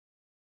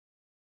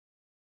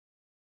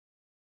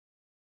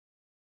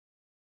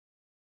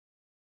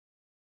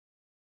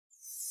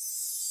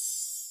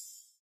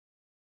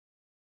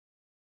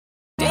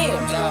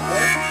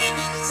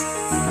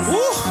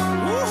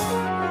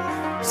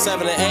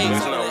7 and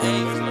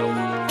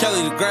 8.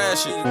 Kelly the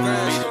grass shit.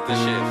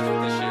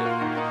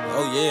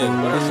 Oh yeah.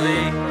 What up,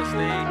 Steve?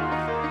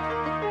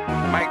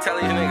 Mike, tell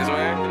these niggas,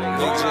 man.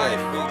 DJ.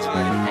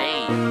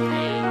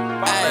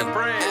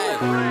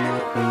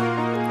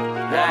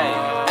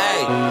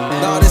 Hey.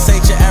 No, this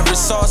ain't your average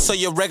sauce or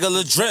your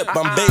regular drip.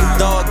 I'm big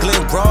dog,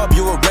 Glenn Rob,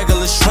 you a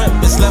regular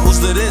shrimp. It's levels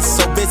to this,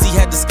 so busy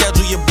had to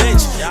schedule your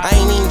bitch. I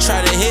ain't even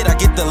try to hit, I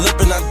get the lip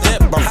and I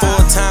dip. I'm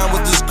full time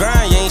with this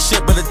grind, you ain't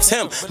shit but a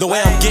temp. The way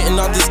I'm getting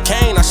off this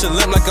cane, I should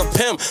live like a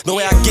pimp. The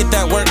way I get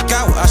that work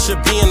out, I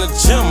should be in the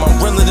gym. I'm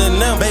realer than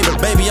them,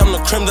 baby, I'm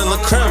the creme de la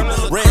creme.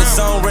 Red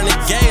Zone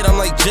Renegade, I'm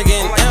like Jigga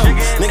and M.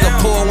 Nigga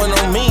pull one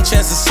on me,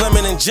 chances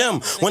slimming in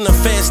gym. When the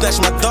feds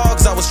snatched my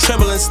dogs, I was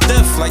trembling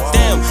stiff. Like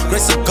damn,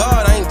 grace of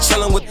God, I ain't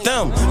chillin' with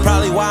them.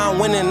 Probably why I'm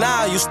winning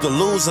now, I used to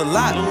lose a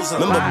lot.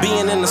 Remember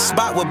being in the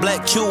spot with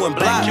Black Q and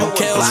Block. On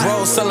Kale's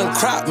Road selling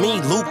crop, me,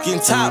 Luke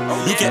and Top.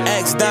 You can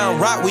ask down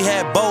Rock, we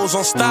had bows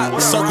on stop. The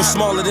circle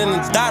smaller than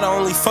a dot, I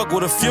only fuck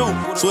with a few.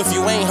 So if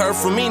you ain't heard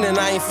from me, then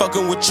I ain't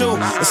fucking with you.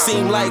 It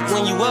seem like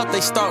when you up,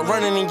 they start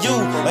running in you.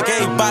 Like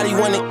everybody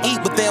wanna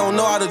eat, but they don't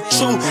know how to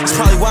chew. It's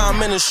probably why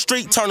I'm in the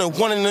street, turning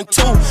 1 into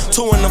 2,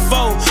 2 into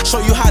 4. Show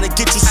you how to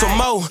get you some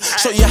more.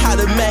 Show you how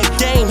to make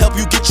game, help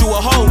you get you a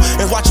hoe.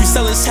 And watch you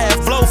sell this half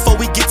flow before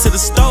we get to the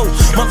stove.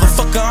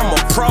 Motherfucker, I'm a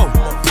pro.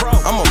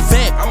 I'm a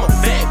vet.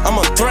 I'm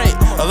a threat.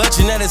 A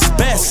legend at its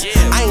best.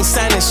 I ain't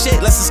signing shit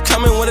unless it's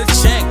coming with a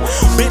check.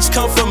 Bitch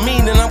come for me,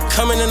 then I'm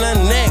coming in her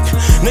neck.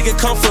 Nigga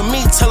come for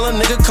me, tell a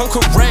nigga come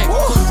correct.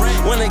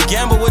 Wanna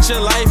gamble with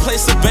your life,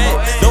 place a bet.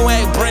 Don't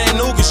act brand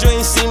new, cause you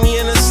ain't seen me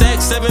in a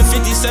sec.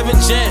 757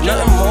 jet,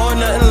 nothing more,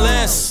 nothing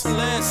less.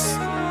 No,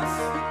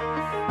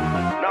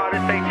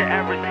 this ain't your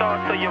average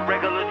sauce or your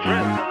regular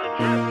drip.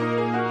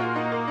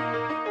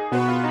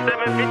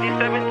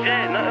 757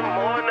 jet, nothing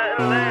more,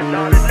 nothing less.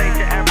 No, this ain't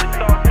your average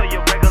sauce.